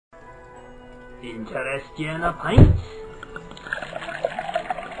Interest you in a pint?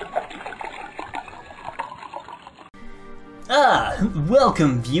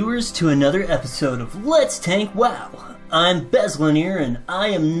 Welcome viewers to another episode of Let's Tank WoW. I'm Bezlonir and I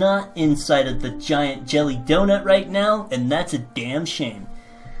am not inside of the giant jelly donut right now, and that's a damn shame.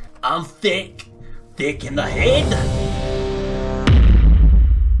 I'm thick in the head.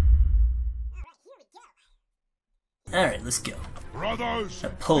 Alright, let's go. Brothers,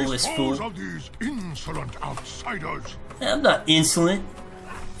 pull this fool. Of these insolent outsiders. I'm not insolent.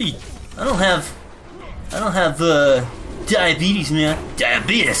 Hey, I don't have diabetes, man.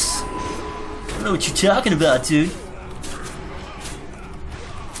 Diabetes. I don't know what you're talking about, dude.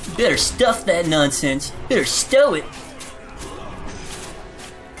 You better stuff that nonsense. Better stow it.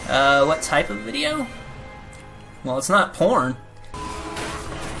 What type of video? Well, it's not porn.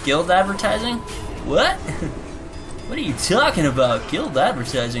 Guild advertising? What? What are you talking about? Guild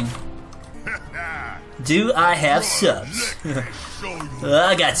advertising? Do I have subs?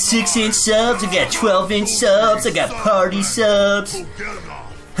 I got 6-inch subs, I got 12-inch subs, I got party subs,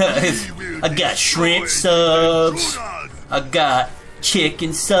 I got shrimp subs, I got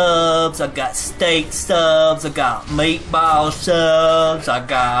chicken subs, I got steak subs, I got meatball subs, I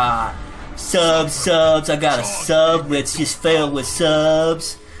got subs, I got a sub that's just filled with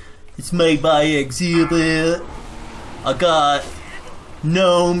subs. It's made by Exhibit. I got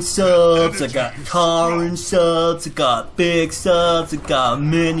gnome subs, I got Karen subs, I got big subs, I got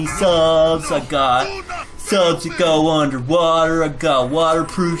mini subs, I got subs that go underwater, I got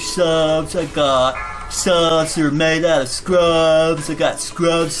waterproof subs, I got subs that are made out of scrubs, I got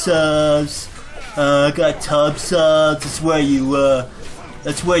scrub subs, I got tub subs.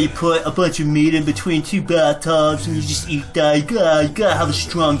 That's where you put a bunch of meat in between two bathtubs and you just eat that. You gotta have a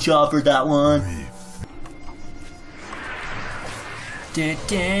strong jaw for that one. It's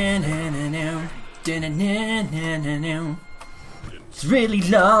really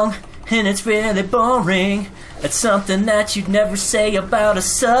long and it's really boring. It's something that you'd never say about a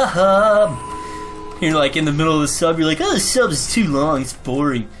sub. You're like in the middle of the sub, you're like, oh, the sub is too long, it's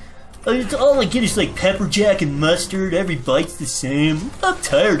boring. All I get is like pepper jack and mustard, every bite's the same. I'm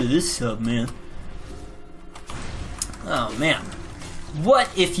tired of this sub, man. Oh man. What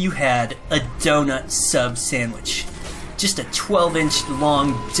if you had a donut sub sandwich? Just a 12-inch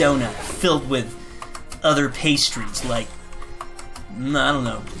long donut filled with other pastries like, I don't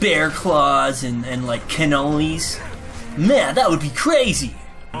know, bear claws and like cannolis. Man, that would be crazy.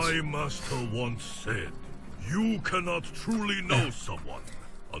 My master once said, you cannot truly know someone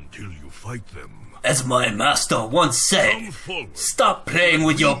until you fight them. As my master once said, stop playing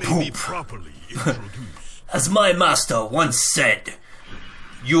with your poop. As my master once said,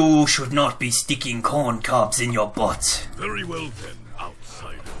 you should not be sticking corn cobs in your butt. Very well then,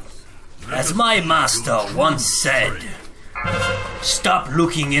 outsiders. As my master once said, stop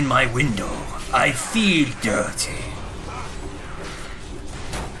looking in my window. I feel dirty.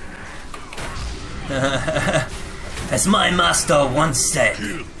 As my master once said,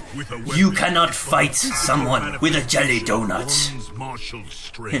 you cannot fight someone with a jelly donut.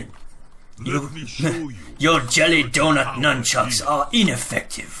 Your jelly donut nunchucks are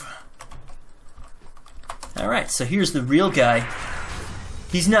ineffective. Alright, so here's the real guy.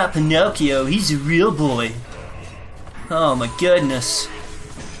 He's not Pinocchio, he's a real boy. Oh my goodness.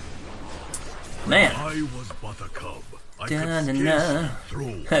 Man. I was but a cub.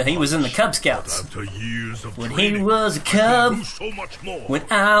 He was in the Cub Scouts. When he was a cub, when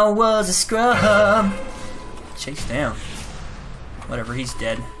I was a scrub. Chase down. Whatever, he's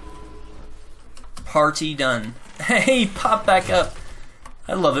dead. Party done. Hey, pop back up.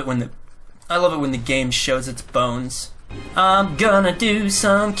 I love it when the game shows its bones. I'm gonna do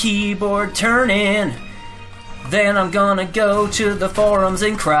some keyboard turning. Then I'm gonna go to the forums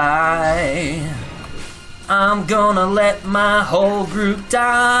and cry. I'm gonna let my whole group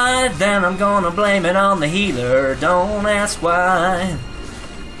die. Then I'm gonna blame it on the healer. Don't ask why.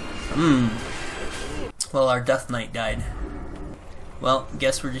 Well, our Death Knight died. Well,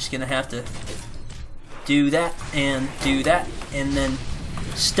 guess we're just gonna have to do that and then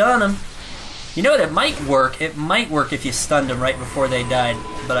stun them. You know what, it might work. It might work if you stunned them right before they died,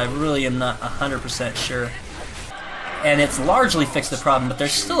 but I really am not 100% sure. And it's largely fixed the problem, but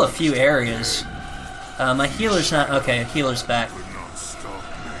there's still a few areas. My healer's not... Okay, healer's back.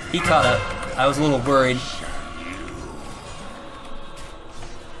 He caught up. I was a little worried.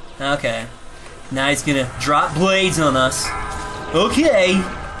 Okay. Now he's gonna drop blades on us. Okay.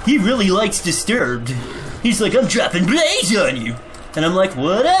 He really likes Disturbed. He's like, I'm dropping blades on you. And I'm like,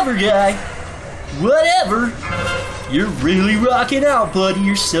 whatever, guy. Whatever. You're really rocking out, buddy.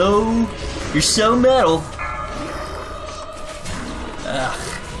 You're so You're so metal. Ugh,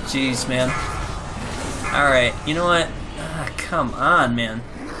 jeez, man. Alright, you know what? Come on, man.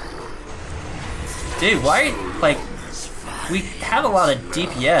 Dude, why, like, we have a lot of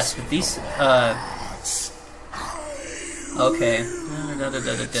DPS, but these, okay.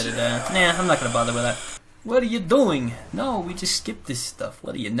 Nah, I'm not gonna bother with that. What are you doing? No, we just skipped this stuff.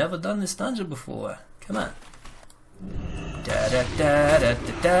 What, have you never done this dungeon before? Come on.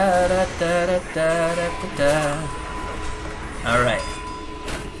 Alright.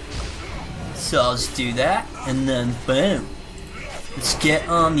 So I'll just do that, and then boom. Let's get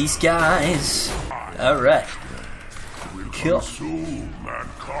on these guys. Alright. Cool.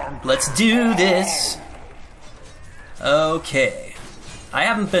 Let's do this. Okay. I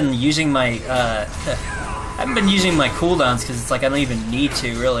haven't been using my cooldowns because it's like I don't even need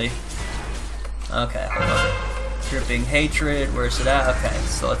to really. Okay, hold on. Dripping hatred, where's it at? Okay,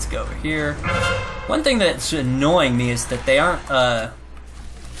 so let's go over here. One thing that's annoying me is that they aren't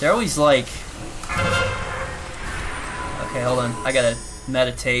they're always like, okay, hold on, I gotta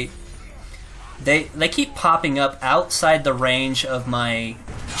meditate. They keep popping up outside the range of my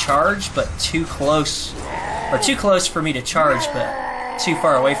charge, but too close for me to charge, but too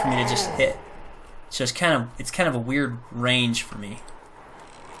far away for me to just hit. So it's kind of a weird range for me.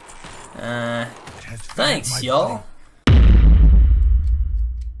 Thanks, y'all.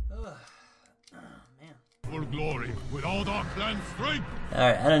 For glory, without our clan strength.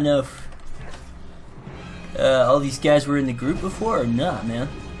 Alright, I don't know if all these guys were in the group before or not, man.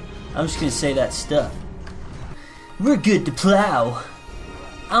 I'm just gonna say that stuff. We're good to plow.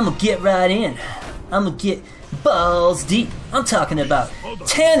 I'm gonna get right in. I'm gonna get balls deep. I'm talking about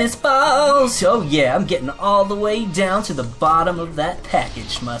tennis balls. Oh yeah, I'm getting all the way down to the bottom of that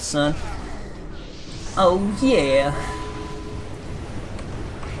package, my son. Oh yeah.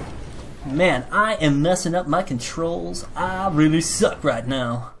 Man, I am messing up my controls. I really suck right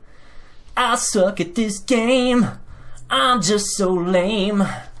now. I suck at this game. I'm just so lame.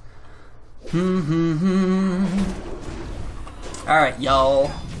 Alright,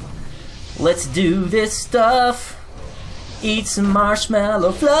 y'all. Let's do this stuff. Eat some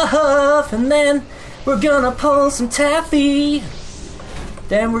marshmallow fluff, and then we're gonna pull some taffy.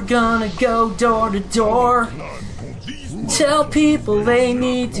 Then we're gonna go door to door. Tell people they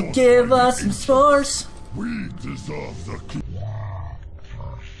need to give us some s'mores. We deserve the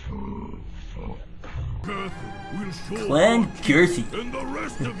Clan Girthy.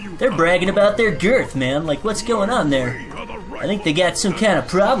 They're bragging about their girth, man. Like, what's going on there? I think they got some kind of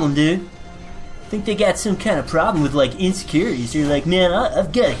problem, dude. I think they got some kind of problem with, like, insecurities. They're like, man,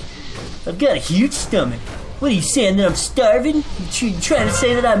 I've got a huge stomach. What are you saying, that I'm starving? You trying to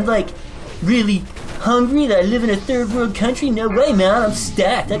say that I'm, like, really hungry, that I live in a third world country? No way, man. I'm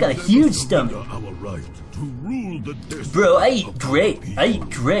stacked. I got a huge stomach. Bro, I eat great.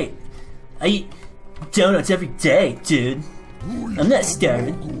 I eat donuts every day, dude. I'm not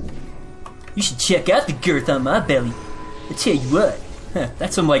starving. You should check out the girth on my belly. I tell you what.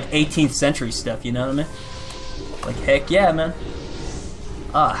 That's some like 18th century stuff, you know what I mean? Like, heck yeah, man.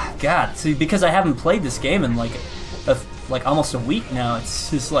 Ah, God. See, because I haven't played this game in like almost a week now, it's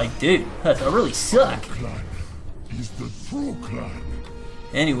just like, dude, I really suck.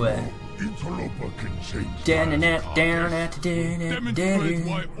 Anyway.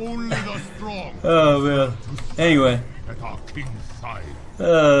 Oh man. Anyway.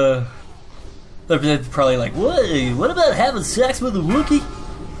 They're probably like, what about having sex with a Wookiee?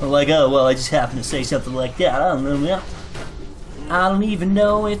 I'm like, oh well, I just happened to say something like that. I don't know, man. I don't even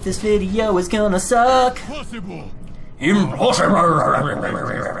know if this video is gonna suck. Impossible. Impossible.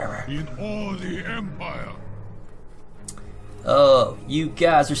 In all the Empire. Oh, you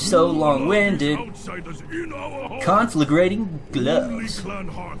guys are so long-winded. Conflagrating gloves.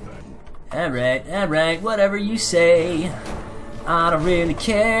 Alright, whatever you say. I don't really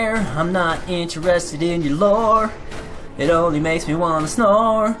care. I'm not interested in your lore. It only makes me wanna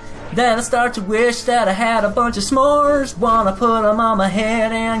snore. Then I start to wish that I had a bunch of s'mores. Wanna put them on my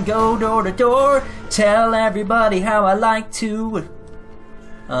head and go door to door. Tell everybody how I like to...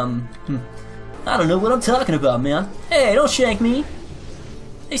 I don't know what I'm talking about, man. Hey, don't shank me.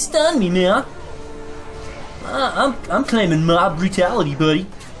 Hey, stun me, man. I'm claiming mob brutality, buddy.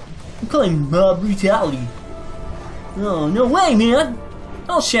 I'm claiming mob brutality. Oh, no way, man.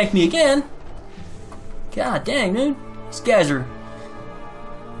 Don't shank me again. God dang, dude. These guys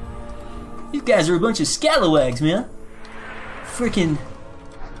are a bunch of scalawags, man. Freaking.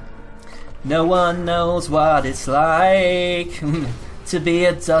 No one knows what it's like to be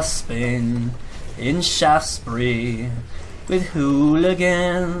a dustbin in Shaftesbury. with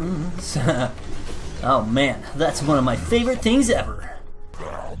hooligans. Oh man, that's one of my favorite things ever.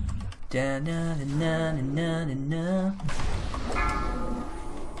 Da, na, na, na, na, na.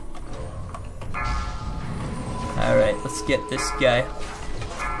 Alright, let's get this guy.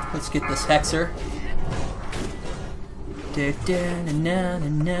 Let's get this hexer. Da, da, na, na,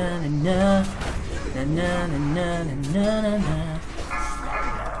 na, na, na. Na, na, na, na, na, na, na.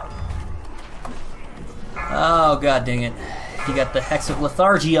 Oh god dang it. You got the Hex of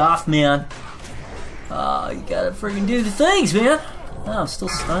Lethargy off, man. Oh, you gotta friggin' do the things, man. Oh, I'm still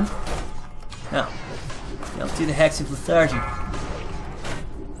stunned. No. Don't do the Hex of Lethargy.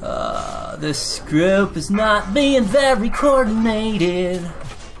 This group is not being very coordinated.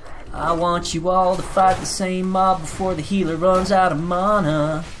 I want you all to fight the same mob before the healer runs out of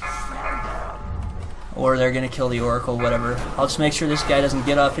mana. Or they're gonna kill the Oracle, whatever. I'll just make sure this guy doesn't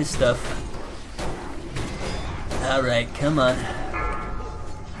get off his stuff. Alright, come on.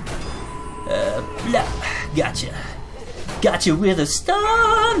 Blah. Gotcha. Gotcha with a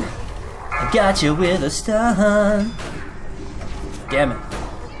stun! I gotcha with a stun! Damn it.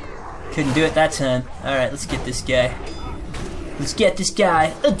 Couldn't do it that time. Alright, let's get this guy. Let's get this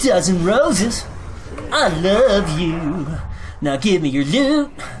guy a dozen roses. I love you. Now give me your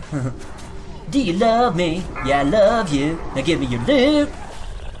loot. Do you love me? Yeah, I love you. Now give me your loot.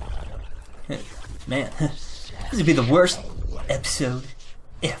 Man, this would be the worst episode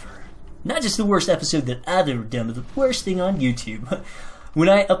ever. Not just the worst episode that I've ever done, but the worst thing on YouTube. When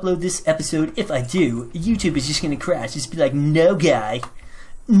I upload this episode, if I do, YouTube is just gonna crash. Just be like, no guy,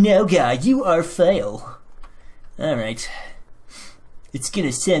 you are fail. Alright. It's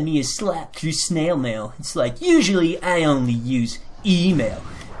gonna send me a slap through snail mail. It's like, usually I only use email.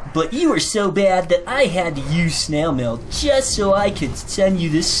 But you were so bad that I had to use snail mail just so I could send you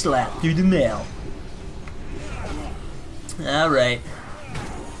this slap through the mail. Alright.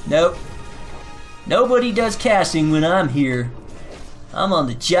 Nope. Nobody does casting when I'm here. I'm on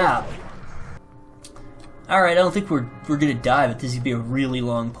the job. Alright, I don't think we're gonna die, but this is gonna be a really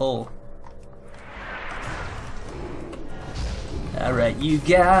long pull. Alright, you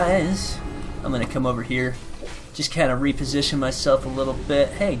guys. I'm gonna come over here. Just kind of reposition myself a little bit.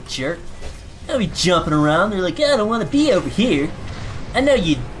 Hey, jerk. I'll be jumping around. They're like, I don't want to be over here. I know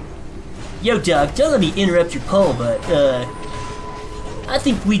you... Yo, dog, don't let me interrupt your poll, but, I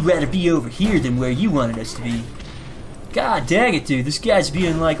think we'd rather be over here than where you wanted us to be. God dang it, dude. This guy's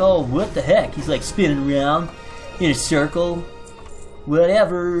being like, oh, what the heck? He's like spinning around in a circle.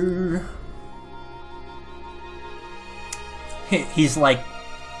 Whatever. He's like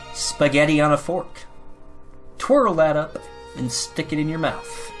spaghetti on a fork. Twirl that up and stick it in your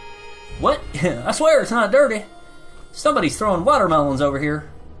mouth. What? I swear it's not dirty. Somebody's throwing watermelons over here.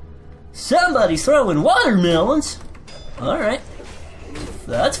 Somebody's throwing watermelons? Alright.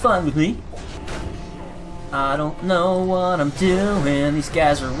 That's fine with me. I don't know what I'm doing. These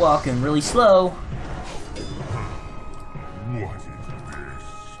guys are walking really slow. What is this?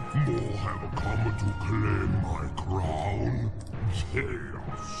 More have come to claim my crown. They are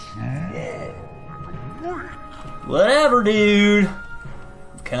small and weak. Whatever, dude.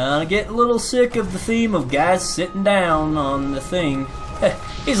 I'm kinda getting a little sick of the theme of guys sitting down on the thing.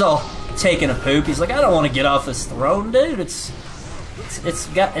 He's all taking a poop. He's like, I don't want to get off this throne, dude. It's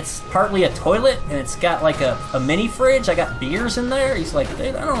partly a toilet and it's got like a mini fridge. I got beers in there. He's like,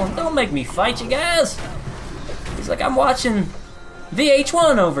 dude, don't make me fight you guys. He's like, I'm watching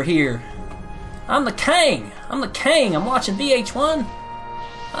VH1 over here. I'm the king. I'm watching VH1.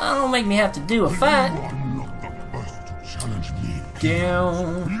 Don't make me have to do a fight.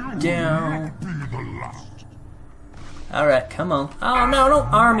 Down. Alright, come on. Oh no,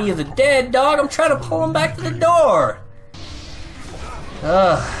 don't army of the dead, dog. I'm trying to pull him back to the door.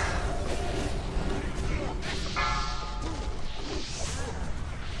 Ugh.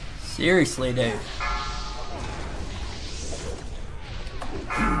 Seriously, dude.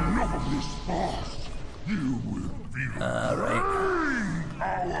 Alright.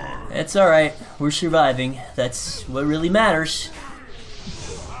 It's alright. We're surviving. That's what really matters.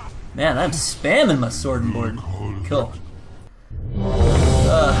 Man, I'm spamming my sword and board. Cool.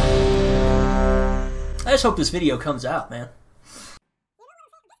 I just hope this video comes out, man.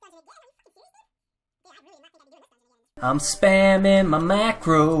 I'm spamming my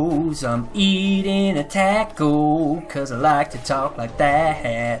macros. I'm eating a taco, 'cause I like to talk like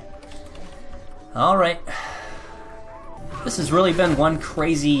that. Alright. This has really been one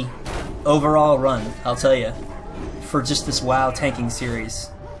crazy overall run, I'll tell you, for just this WoW tanking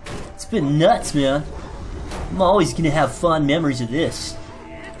series. It's been nuts, man. I'm always gonna have fond memories of this.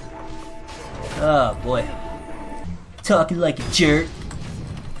 Oh boy. talking like a jerk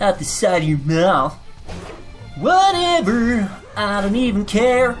out the side of your mouth. Whatever, I don't even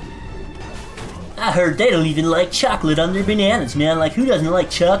care. I heard they don't even like chocolate on their bananas, man. Like, who doesn't like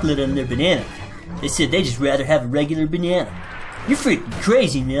chocolate on their banana? They said they just rather have a regular banana. You're freaking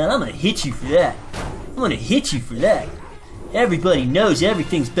crazy, man. I'm gonna hit you for that. I'm gonna hit you for that. Everybody knows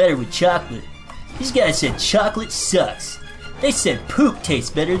everything's better with chocolate. These guys said chocolate sucks. They said poop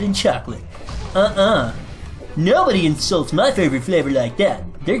tastes better than chocolate. Nobody insults my favorite flavor like that.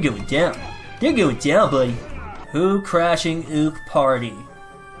 They're going down. They're going down, buddy. Who crashing ook party?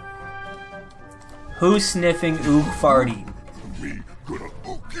 Who's sniffing ook farty? Me gonna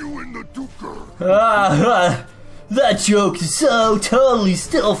ook you in the duker. That joke is so totally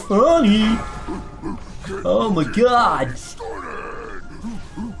still funny. Oh my god.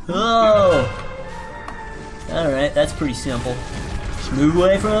 Oh. Alright, that's pretty simple. Just move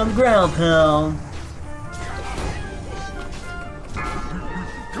away from the ground pound.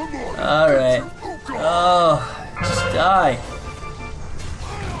 Alright. Oh, just die.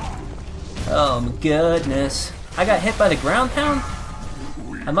 Oh my goodness. I got hit by the ground pound?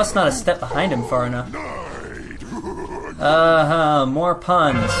 I must not have stepped behind him far enough. More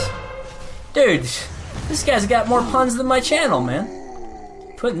puns. Dude, this guy's got more puns than my channel, man.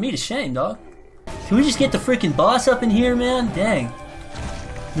 Putting me to shame, dog. Can we just get the freaking boss up in here, man? Dang.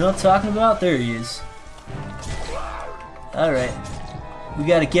 You know what I'm talking about? There he is. Alright. We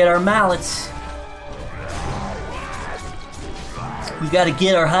gotta get our mallets. We gotta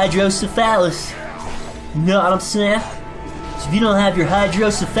get our hydrocephalus. You know what I'm saying? So if you don't have your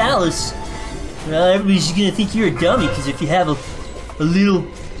hydrocephalus, well, everybody's gonna think you're a dummy, because if you have a little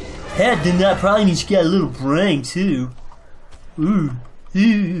head, then that probably means you got a little brain, too. Ooh.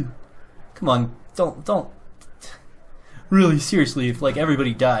 Come on, don't. Really, seriously, if like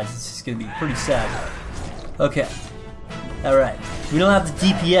everybody dies, it's just gonna be pretty sad. Okay. Alright. We don't have the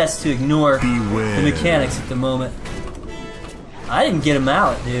DPS to ignore the mechanics at the moment. I didn't get a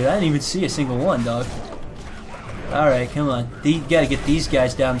mallet, dude. I didn't even see a single one, dog. Alright, come on. You gotta get these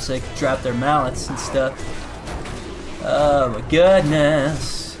guys down so they can drop their mallets and stuff. Oh my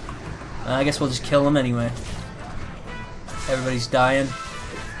goodness. I guess we'll just kill them anyway. Everybody's dying.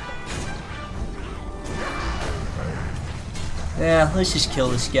 Yeah, let's just kill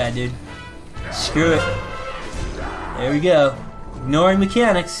this guy, dude. Screw it. There we go. Ignoring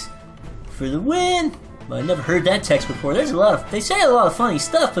mechanics for the win. Well, I never heard that text before. There's a lot of, they say a lot of funny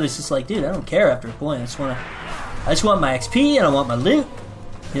stuff, but it's just like, dude, I don't care after a point. I just want my XP and I want my loot.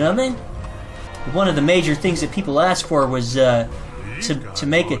 You know what I mean? One of the major things that people asked for was to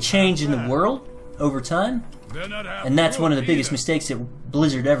make a change in the world over time. And that's one of the biggest mistakes that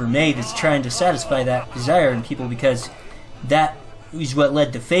Blizzard ever made, is trying to satisfy that desire in people, because that is what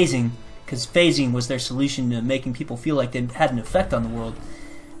led to phasing. Because phasing was their solution to making people feel like they had an effect on the world.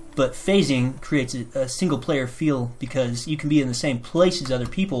 But phasing creates a single player feel, because you can be in the same place as other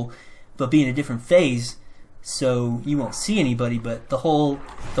people, but be in a different phase, so you won't see anybody. But the whole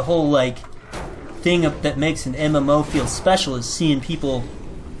like thing that makes an MMO feel special is seeing people.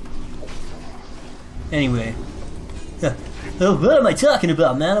 Anyway, what am I talking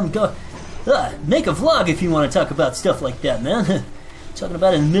about, man? I'm going make a vlog if you want to talk about stuff like that, man. Talking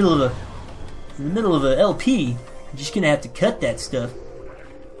about it in the middle of a LP. I'm just gonna have to cut that stuff.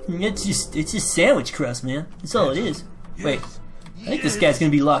 It's just sandwich crust, man. That's all it is. Wait, I think this guy's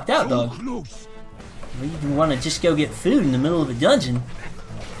gonna be locked out, dog. You want to just go get food in the middle of a dungeon?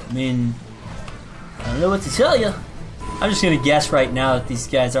 I mean, I don't know what to tell you. I'm just gonna guess right now that these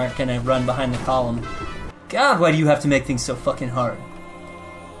guys aren't gonna run behind the column. God, why do you have to make things so fucking hard?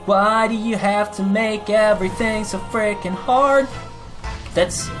 Why do you have to make everything so freaking hard?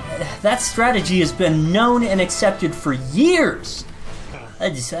 That strategy has been known and accepted for years.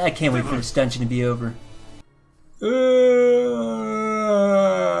 I can't wait for this dungeon to be over.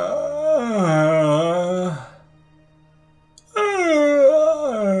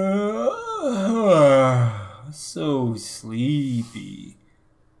 So sleepy.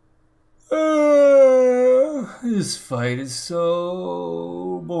 This fight is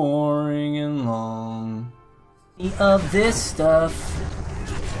so boring and long. Of this stuff.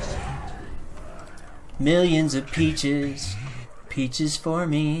 Millions of peaches. Peaches for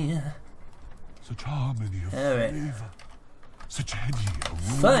me. Alright.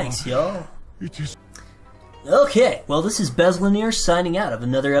 Thanks, y'all. Okay, well, this is Bezlonir signing out of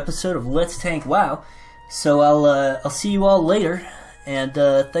another episode of Let's Tank WoW. So I'll see you all later, and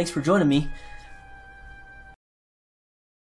thanks for joining me.